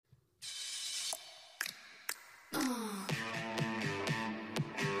Hello,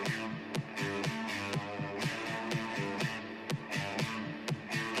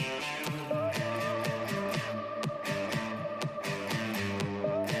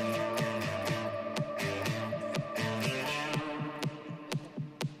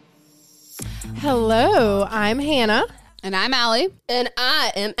 I'm Hannah. And I'm Allie. And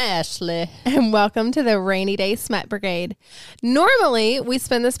I am Ashley. And welcome to the Rainy Day Smut Brigade. Normally, we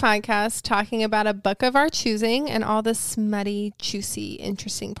spend this podcast talking about a book of our choosing and all the smutty, juicy,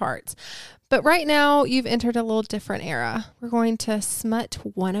 interesting parts. But right now, you've entered a little different era. We're going to Smut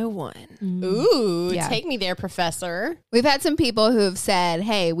 101. Ooh, take me there, Professor. We've had some people who have said,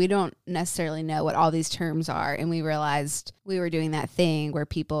 hey, we don't necessarily know what all these terms are. And we realized we were doing that thing where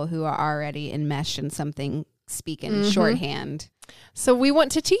people who are already enmeshed in something speak in shorthand. So we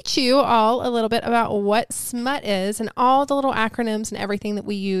want to teach you all a little bit about what smut is and all the little acronyms and everything that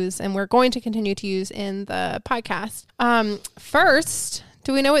we use. And we're going to continue to use in the podcast. First,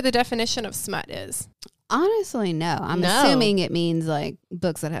 do we know what the definition of smut is? Honestly, no. I'm assuming it means like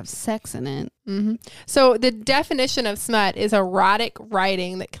books that have sex in it. Mm-hmm. So the definition of smut is erotic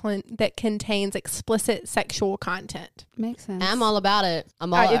writing that contains explicit sexual content. Makes sense. I'm all about it.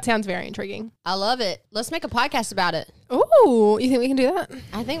 It sounds very intriguing. I love it. Let's make a podcast about it. Ooh, you think we can do that?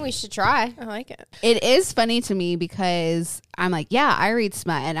 I think we should try. I like it. It is funny to me because I'm like, yeah, I read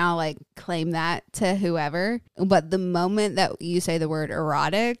smut and I'll like claim that to whoever. But the moment that you say the word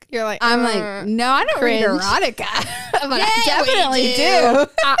erotic, you're like, I'm like, no, I don't read erotica. But yeah, I definitely do.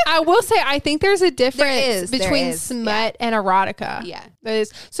 I will say, I think there's a difference between smut and erotica. Yeah.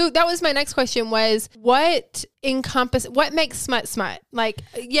 So that was my next question was what makes smut? Like,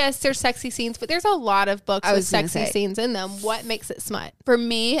 yes, there's sexy scenes, but there's a lot of books with sexy scenes in them. What makes it smut? For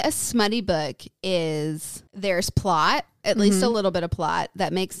me, a smutty book is there's plot, at least a little bit of plot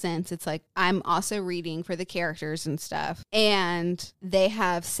that makes sense. It's like I'm also reading for the characters and stuff, and they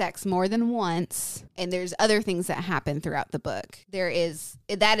have sex more than once, and there's other things that happen throughout the book.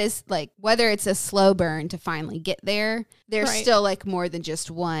 That is like whether it's a slow burn to finally get there, there's still like more than just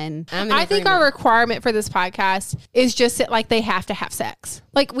one. I think our requirement for this podcast is just that like they have to have sex.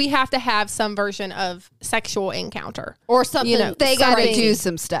 Like we have to have some version of sexual encounter or something. They got to do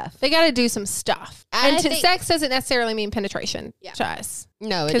some stuff. They got to do some stuff. Sex doesn't necessarily mean penetration to us.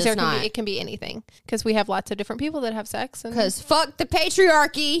 No, it does not. It can be anything because we have lots of different people that have sex. Because fuck the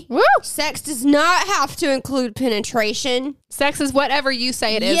patriarchy. Woo! Sex does not have to include penetration. Sex is whatever you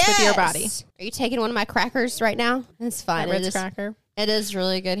say it is with your body. Are you taking one of my crackers right now? It's fine. Ritz cracker. It is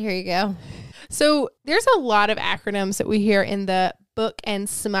really good. Here you go. So there's a lot of acronyms that we hear in the book and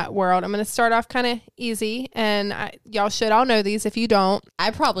smut world. I'm going to start off kind of easy, and y'all should all know these. If you don't,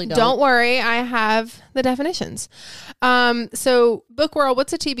 I probably don't. Don't worry, I have the definitions. So book world,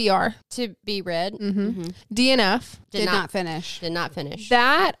 what's a TBR? To be read. DNF. Did not finish.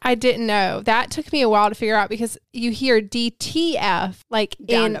 That I didn't know. That took me a while to figure out because you hear DTF like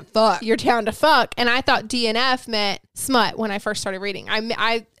down to fuck. You're down to fuck, and I thought DNF meant smut when I first started reading.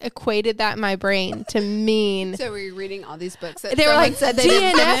 I equated that in my brain to mean. So were you reading all these books? They were like said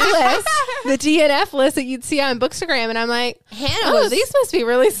DNF list, the DNF list that you'd see on Bookstagram, and I'm like, Hannah, these must be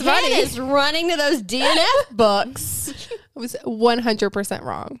really smutty. Hannah's running to those DNF books. It was 100%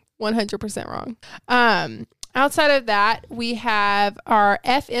 wrong. 100% wrong. Outside of that, we have our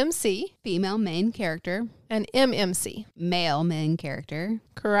FMC, female main character, and MMC, male main character.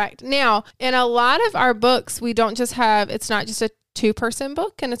 Correct. Now, in a lot of our books, we don't just have, it's not just a two-person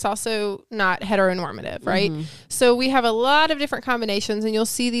book, and it's also not heteronormative, right? So we have a lot of different combinations, and you'll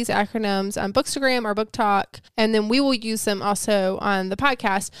see these acronyms on Bookstagram or Book Talk, and then we will use them also on the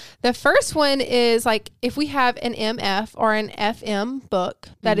podcast. The first one is like if we have an MF or an FM book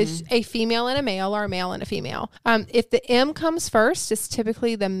that is a female and a male or a male and a female. If the M comes first, it's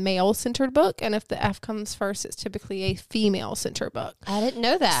typically the male-centered book, and if the F comes first, it's typically a female-centered book. I didn't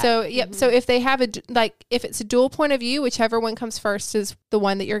know that. So, yep. So if they have if it's a dual point of view, whichever one comes first is the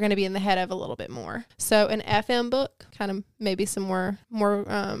one that you're going to be in the head of a little bit more. So an FM book, kind of maybe some more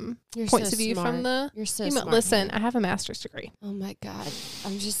points of view from the female. Listen, Hannah. I have a master's degree. Oh my God.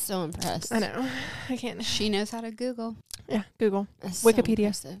 I'm just so impressed. I know. I can't. She knows how to Google. Yeah, Google. That's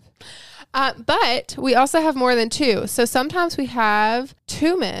Wikipedia. So but we also have more than two. So sometimes we have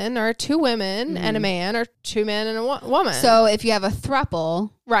two men or two women and a man, or two men and a woman. So if you have a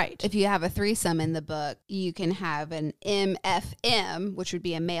thruple, right. If you have a threesome in the book, you can have an MFM, which would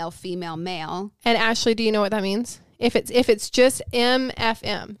be a male, female, male. And Ashley, do you know what that means? If it's just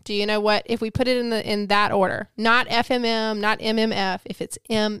MFM, do you know what, if we put it in that order, not FMM, not MMF, if it's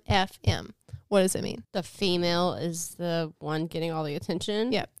MFM, what does it mean? The female is the one getting all the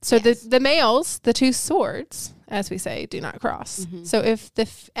attention. Yeah. So yes. the males, the two swords, as we say, do not cross. So if the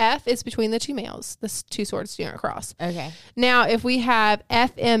F is between the two males, the two swords do not cross. Okay. Now, if we have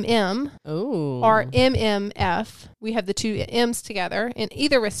FMM or MMF, we have the two M's together. In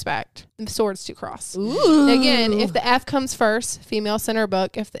either respect, the swords do cross. Ooh. Again, if the F comes first, female center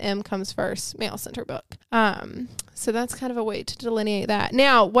book. If the M comes first, male center book. So that's kind of a way to delineate that.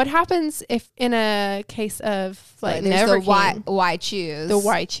 Now, what happens if in a case of like there's never the why choose the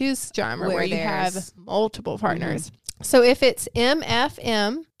why choose genre where you have there's- multiple partners. So if it's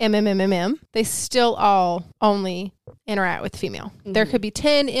MFM, MMMMM, they still all only interact with the female. There could be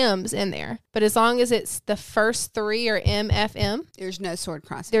 10 M's in there, but as long as it's the first three are MFM, there's no sword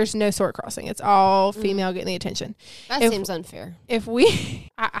crossing. there's no sword crossing. It's all female getting the attention. That seems unfair. If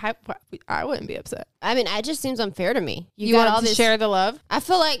we, I wouldn't be upset. I mean, it just seems unfair to me. You got want all to this. share the love? I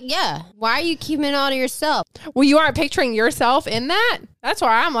feel like, yeah. Why are you keeping it all to yourself? Well, you aren't picturing yourself in that. That's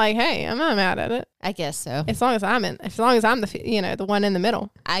why I'm like, hey, I'm not mad at it. I guess so. As long as I'm the one in the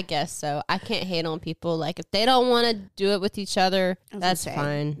middle. I guess so. I can't hate on people. Like, if they don't want to do it with each other, that's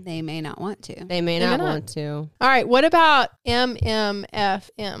fine. They may not want to. They may not want to. All right. What about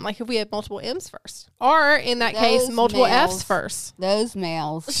MMFM? Like if we had multiple M's first, or in that case, Those multiple males. F's first. Those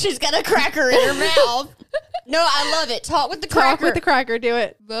males. She's got a cracker in her mouth. No, I love it. Talk with the Talk cracker. with the cracker. Do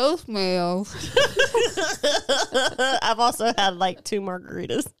it. Those males. I've also had like 2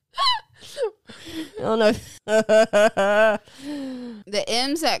 margaritas. I don't know. The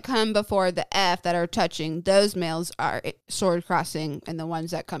M's that come before the F that are touching, those males are sword crossing, and the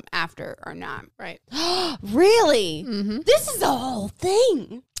ones that come after are not. Right. Really? This is the whole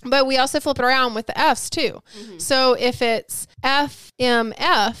thing. But we also flip it around with the F's too. So if it's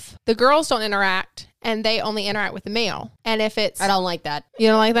FMF, the girls don't interact and they only interact with the male. And if it's, I don't like that. you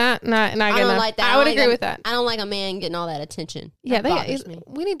don't like that? Not I good don't enough. like that. I would don't agree like with that. I don't like a man getting all that attention. Yeah, That bothers me.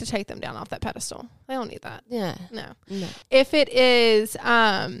 we need to take them down off that pedestal. They don't need that. Yeah. No. No. If it is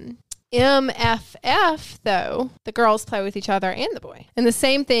MFF, though, the girls play with each other and the boy. And the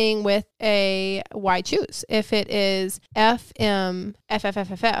same thing with a why choose. If it is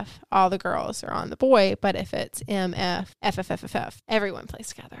FMFFFF, all the girls are on the boy. But if it's MFFFFF, everyone plays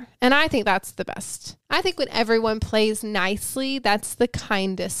together. And I think that's the best. I think when everyone plays nicely, that's the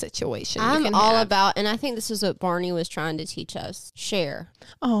kindest situation. I'm you can all have. about, and I think this is what Barney was trying to teach us. Share.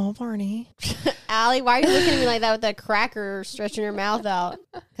 Oh, Barney. Allie, why are you looking at me like that with that cracker stretching your mouth out?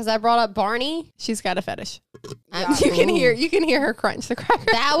 Because I brought up Barney. She's got a fetish. I'm- You can hear her crunch the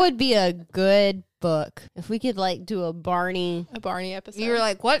cracker. That would be a good book if we could like do a Barney. A Barney episode. You were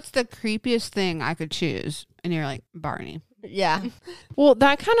like, what's the creepiest thing I could choose? And you're like, Barney. Yeah. Well,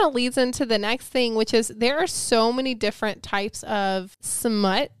 that kind of leads into the next thing, which is there are so many different types of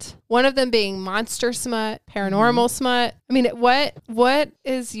smut. One of them being monster smut, paranormal smut. I mean, what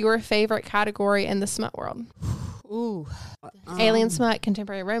is your favorite category in the smut world? Ooh. Alien smut,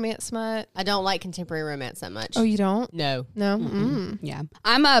 contemporary romance smut. I don't like contemporary romance that much. Oh, you don't? No. No. Yeah.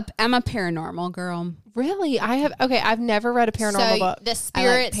 I'm a paranormal girl. Really? I've never read a paranormal So book. the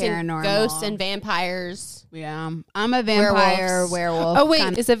spirits and paranormal. ghosts and vampires. Yeah. I'm a vampire, werewolf. Oh, wait.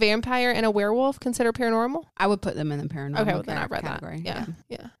 kind of- Is a vampire and a werewolf considered paranormal? I would put them in the paranormal Okay, well, then I've read category. that.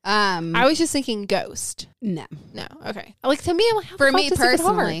 Yeah. I I was just thinking ghost. no. No. Okay. Like, to me, I'm like, how For the fuck me does it get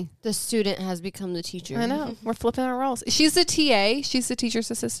hard? personally, The student has become the teacher. I know. We're flipping our roles. She's the TA. She's the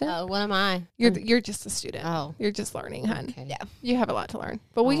teacher's assistant. Oh, what am I? You're just a student. Oh. You're just learning, hun. Okay. Yeah. You have a lot to learn.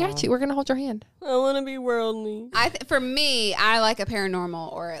 But we got you. We're going to hold your hand. I want to be worldly. for me, I like a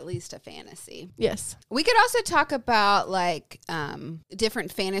paranormal or at least a fantasy. Yes. We could also talk about like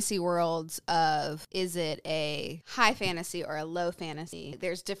different fantasy worlds of, is it a high fantasy or a low fantasy?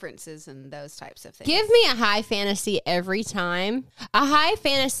 There's differences in those types of things. Give me a high fantasy every time. A high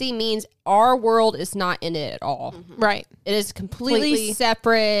fantasy means our world is not in it at all. Right. It is a completely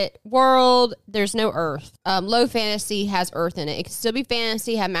separate world. There's no Earth. Low fantasy has Earth in it. It can still be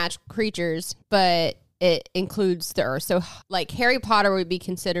fantasy, have magical creatures, but it includes the Earth. So, like Harry Potter would be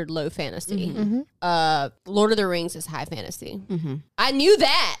considered low fantasy. Lord of the Rings is high fantasy. I knew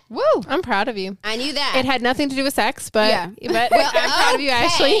that. Woo. I'm proud of you. I knew that. It had nothing to do with sex, but, Yeah. but I'm proud of you,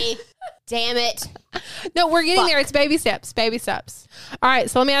 Ashley. Damn it. No, we're getting there. It's baby steps. Baby steps. All right.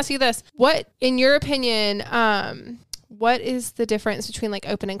 So let me ask you this. What, in your opinion, what is the difference between like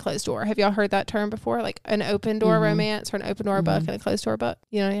open and closed door? Have y'all heard that term before? Like an open door romance or an open door book and a closed door book?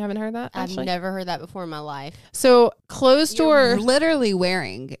 You haven't heard that? I've Ashley? never heard that before in my life. So closed You're door, literally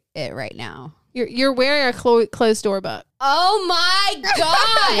wearing it right now. you're wearing a closed door book. Oh my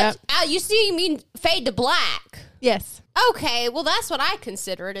God. Yep. You see, you mean fade to black. Yes. Okay, well, that's what I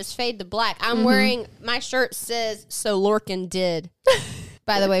consider it as fade to black. I'm wearing, my shirt says, so Lorcan did.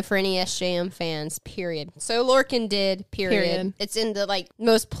 By the way, for any SJM fans, period. So Lorcan did, period. It's in the like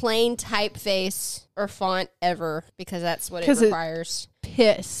most plain typeface or font ever because that's what it requires.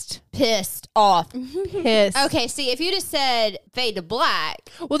 Pissed off. Pissed. Okay, see, if you just said fade to black.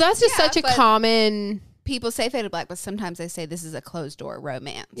 Well, that's just such a common... People say fade to black, but sometimes they say this is a closed door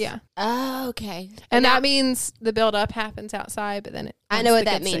romance. Yeah. Oh, okay. And that means the build up happens outside, but then I know what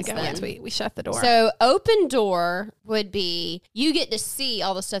that means then. Once we shut the door. So open door would be you get to see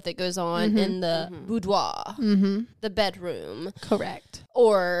all the stuff that goes on in the boudoir, the bedroom. Correct.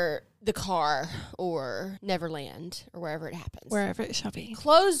 Or the car or Neverland or wherever it happens. Wherever it shall be.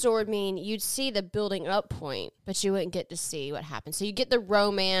 Closed door would mean you'd see the building up point, but you wouldn't get to see what happens. So you get the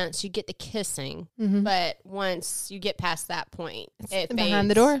romance, you get the kissing, but once you get past that point, it behind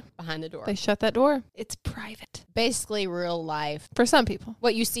the door. Behind the door. They shut that door. It's private. Basically real life. For some people.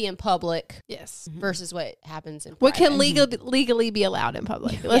 What you see in public. Yes. Versus what happens in what private. can legally be allowed in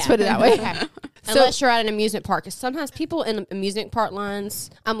public. Let's put it that way. Okay. Unless you're at an amusement park. Because sometimes people in amusement park lines,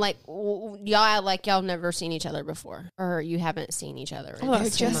 I'm like, y'all never seen each other before. Or you haven't seen each other. They're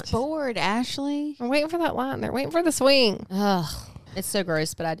just bored, Ashley. I'm waiting for that line. They're waiting for the swing. Ugh. It's so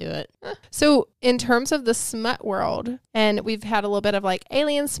gross, but I do it. So in terms of the smut world, and we've had a little bit of like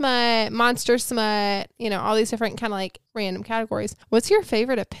alien smut, monster smut, all these different kind of like random categories. What's your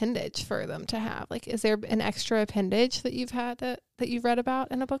favorite appendage for them to have? Like, is there an extra appendage that you've had that you've read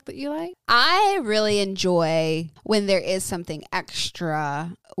about in a book that you like? I really enjoy when there is something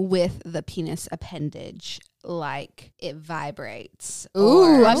extra with the penis appendage. Like it vibrates.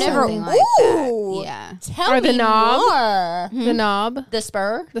 Ooh, I've never. Like that. Yeah. Tell me the knob. more. The knob. The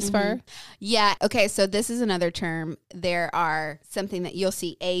spur. The spur. Yeah. Okay. So this is another term. There are something that you'll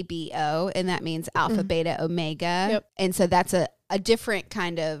see ABO, and that means alpha, beta, omega. Yep. And so that's a different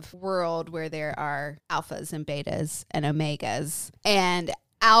kind of world where there are alphas and betas and omegas. And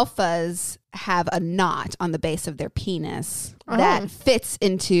alphas have a knot on the base of their penis that fits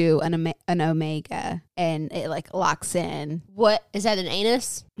into an omega, and it like locks in. What is that? An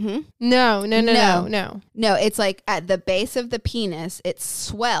anus? No. No, it's like at the base of the penis, it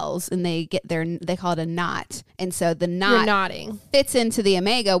swells, and they call it a knot, and so the knot You're nodding. fits into the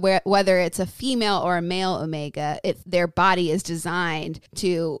omega. Whether it's a female or a male omega, their body is designed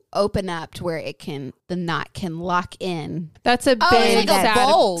to open up to where the knot can lock in. That's a big like a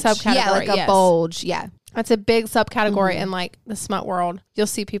bulge. subcategory. Yeah, like a bulge. Yeah. That's a big subcategory in like the smut world. You'll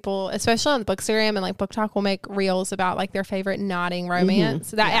see people, especially on the Bookstagram and like Book Talk, will make reels about like their favorite nodding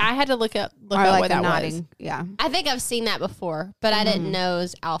romance. That I had to look up like what that nodding was. Yeah. I think I've seen that before, but I didn't know it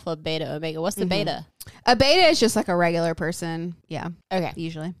was alpha, beta, omega. What's the beta? A beta is just like a regular person. Yeah. Okay.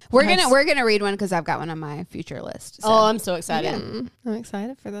 Usually. We're gonna read one because I've got one on my future list. So. Oh, I'm so excited. I'm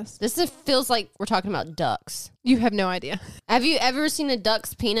excited for this. This feels like we're talking about ducks. You have no idea. Have you ever seen a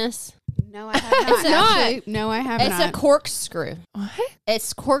duck's penis? No, I have not. It's not. Actually, no, I have It's not. a corkscrew. What?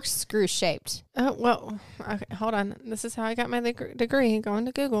 It's corkscrew shaped. Oh, well, okay, hold on. This is how I got my degree, going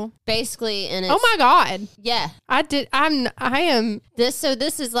to Google. Basically, and it's, Oh my God. yeah. I am. This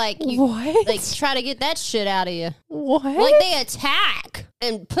is like you What? like try to get that shit out of you. What? Like they attack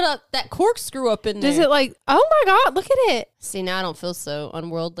and put up that corkscrew up in there. Does it like, oh my God, look at it. See, now I don't feel so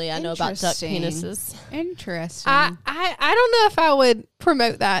unworldly. I know about duck Interesting. penises. Interesting. I don't know if I would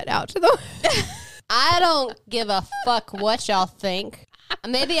promote that out to the I don't give a fuck what y'all think.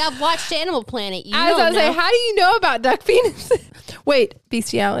 Maybe I've watched Animal Planet. You I was don't going to say, know. how do you know about duck penis? Wait,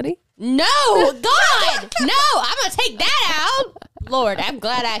 bestiality? No, God, no! I'm gonna take that out. Lord, I'm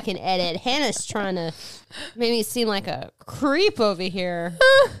glad I can edit. Hannah's trying to make me seem like a creep over here.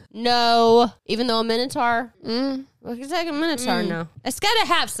 No, even though a minotaur. Well, it's like a minotaur now. It's got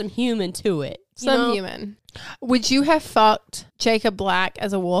to have some human to it. Some human. Would you have fucked Jacob Black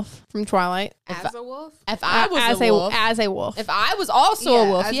as a wolf from Twilight? as a wolf? If I was as a wolf, as a wolf. if I was also a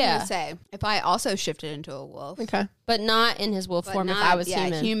wolf, I was yeah, gonna say if I also shifted into a wolf, Okay. but not in his wolf but form. If not- I was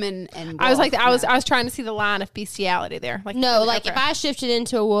yeah, human. and wolf, I was like, I was no. trying to see the line of bestiality there. Like No, like okay. if I shifted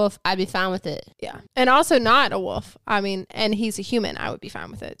into a wolf, I'd be fine with it. Yeah. And also not a wolf. I mean, and he's a human. I would be fine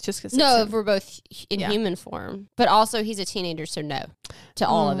with it just because. No, if we're both in Yeah. human form, but also he's a teenager, so no to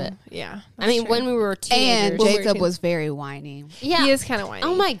all of it. Yeah. I mean, when we were And teenagers, Well, we're Jacob teen- was very whiny. yeah. He is kind of whiny.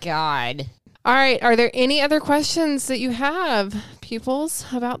 Oh my God. All right. Are there any other questions that you have, pupils,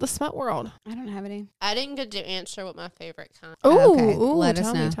 about the smut world? I don't have any. I didn't get to answer what my favorite kind. Oh, Okay, ooh, let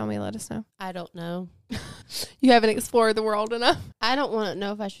us tell know. me. Let us know. I don't know. You haven't explored the world enough. I don't want to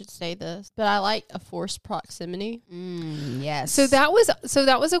know if I should say this, but I like a forced proximity. Yes. So that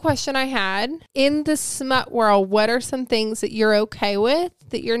was a question I had. In the smut world, what are some things that you're okay with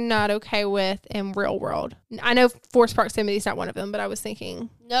that you're not okay with in real world? I know forced proximity is not one of them, but I was thinking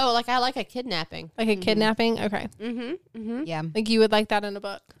No, like I like a kidnapping. like a kidnapping. Okay. Yeah. Like you would like that in a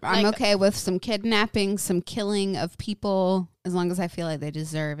book. I'm Like- okay with some kidnapping, some killing of people, as long as I feel like they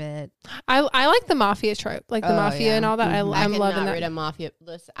deserve it. I like the mafia trope, like the Oh, mafia yeah. and all that. Mhm. I I'm loving cannot that. read a mafia.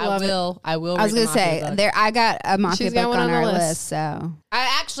 Listen, Love it. I will. I was read a gonna say mafia book. there. I got a mafia She's got book one on on our the list. list. So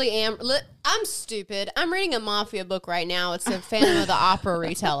I actually am. I'm stupid. I'm reading a mafia book right now. It's a Phantom of the Opera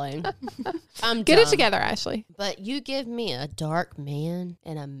retelling. I'm Get it dumb. together, Ashley. But you give me a dark man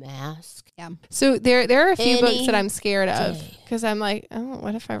and a mask. yeah, So there are a few books Any that I'm scared of day. because I'm like, oh,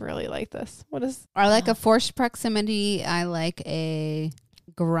 what if I really like this? What is I like a forced proximity. I like a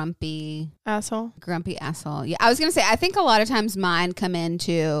grumpy asshole? asshole. Yeah, I was gonna say I think a lot of times mine come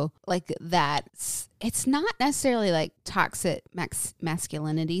into like that. It's not necessarily like toxic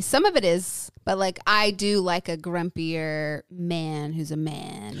masculinity. Some of it is, but like I do like a grumpier man who's a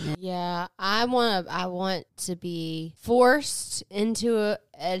man. Yeah, I want to be forced into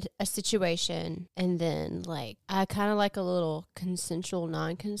a situation, and then like I kind of like a little consensual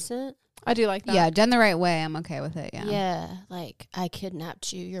non-consent. I do like that. Yeah, done the right way, I'm okay with it. Yeah. Yeah, like I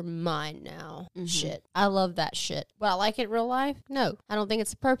kidnapped you. You're mine now. Mhm. Shit. I love that shit. Would I like it in real life? No, I don't think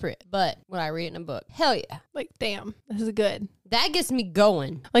it's appropriate. But would I read it in a book? Hell yeah. Like, damn, this is good. That gets me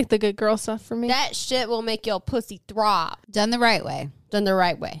going. Like the good girl stuff for me. That shit will make your pussy throb. Done the right way. Done the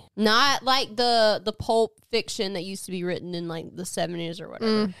right way. Not like the pulp fiction that used to be written in like the 70s or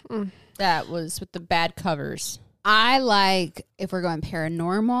whatever. That was with the bad covers. I like, if we're going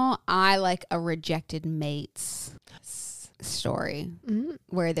paranormal, I like a rejected mate's story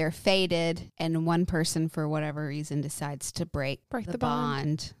where they're fated and one person for whatever reason decides to break the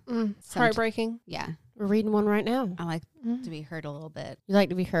bond. Heartbreaking. Yeah. We're reading one right now. I like to be hurt a little bit. You like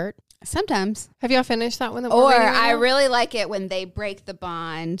to be hurt? Sometimes. Have y'all finished that one? That Or we're reading right I now? really like it when they break the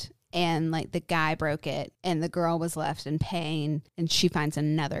bond and like the guy broke it and the girl was left in pain and she finds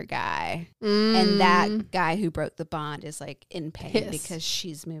another guy. And that guy who broke the bond is like in pain Pissed. because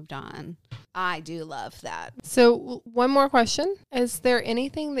she's moved on. I do love that. So one more question. Is there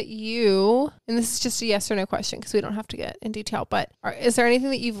anything that you, and this is just a yes or no question because we don't have to get in detail, but is there anything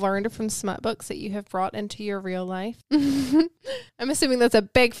that you've learned from smut books that you have brought into your real life? I'm assuming that's a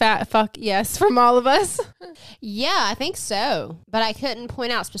big fat fuck yes from all of us. Yeah, I think so. But I couldn't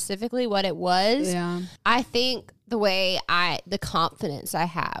point out specifically what it was. Yeah. I think the confidence I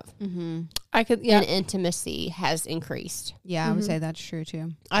have I could, in intimacy has increased. Yeah, I would say that's true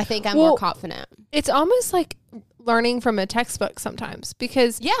too. I think I'm Well, more confident. It's almost like learning from a textbook sometimes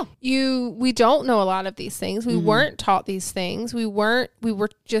because Yeah. we don't know a lot of these things. We weren't taught these things. We were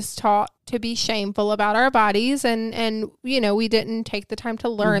just taught to be shameful about our bodies and we didn't take the time to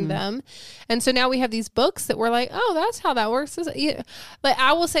learn them. And so now we have these books that we're like, oh, that's how that works. But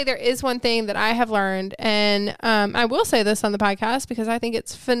I will say there is one thing that I have learned, and I will say this on the podcast because I think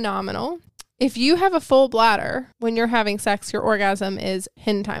it's phenomenal. If you have a full bladder when you're having sex, your orgasm is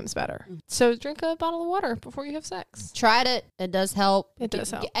 10 times better. So drink a bottle of water before you have sex. Tried it. It does help. It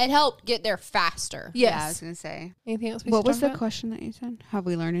does help. It helped get there faster. Yes. Yeah, I was going to say. Anything else? What was the question that you said? Have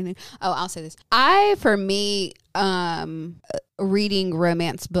we learned anything? Oh, I'll say this. For me, reading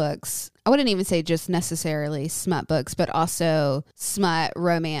romance books, I wouldn't even say just necessarily smut books, but also smut,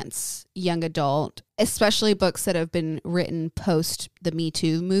 romance, young adult, especially books that have been written post the Me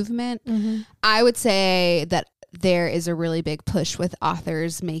Too movement. I would say that there is a really big push with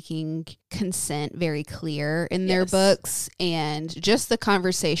authors making consent very clear in their books, and just the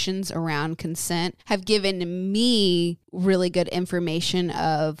conversations around consent have given me really good information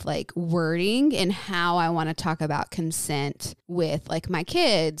of like wording and how I want to talk about consent with like my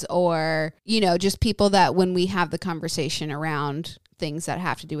kids or, just people that when we have the conversation around things that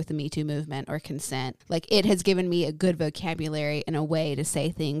have to do with the Me Too movement or consent, like it has given me a good vocabulary and a way to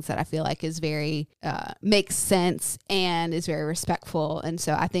say things that I feel like is very makes sense and is very respectful. And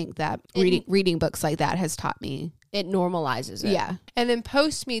so I think that reading books like that has taught me. It normalizes it. Yeah. And then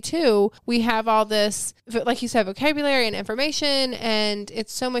post Me Too, we have all this, like you said, vocabulary and information, and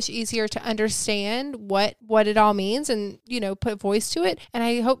it's so much easier to understand what it all means and, put voice to it. And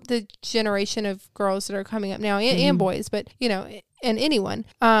I hope the generation of girls that are coming up now and boys, but, and anyone,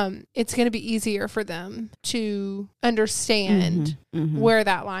 it's going to be easier for them to understand where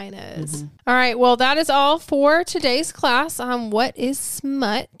that line is. All right. Well, that is all for today's class on what is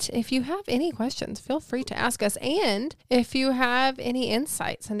smut. If you have any questions, feel free to ask us. And if you have any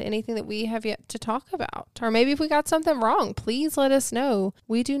insights into anything that we have yet to talk about, or maybe if we got something wrong, please let us know.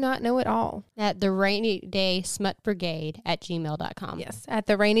 We do not know it all. At the Rainy Day Smut Brigade at gmail.com. Yes. At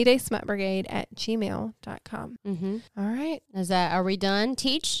the Rainy Day Smut Brigade at gmail.com. All right. Are we done?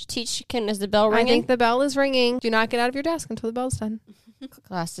 Teach. Is the bell ringing? I think the bell is ringing. Do not get out of your desk until the bell's done.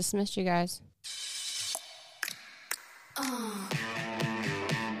 Class dismissed, you guys.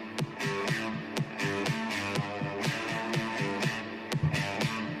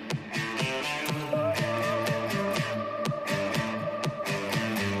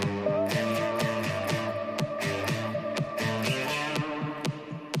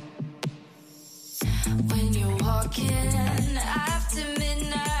 When you're walking after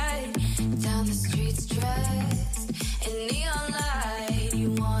midnight.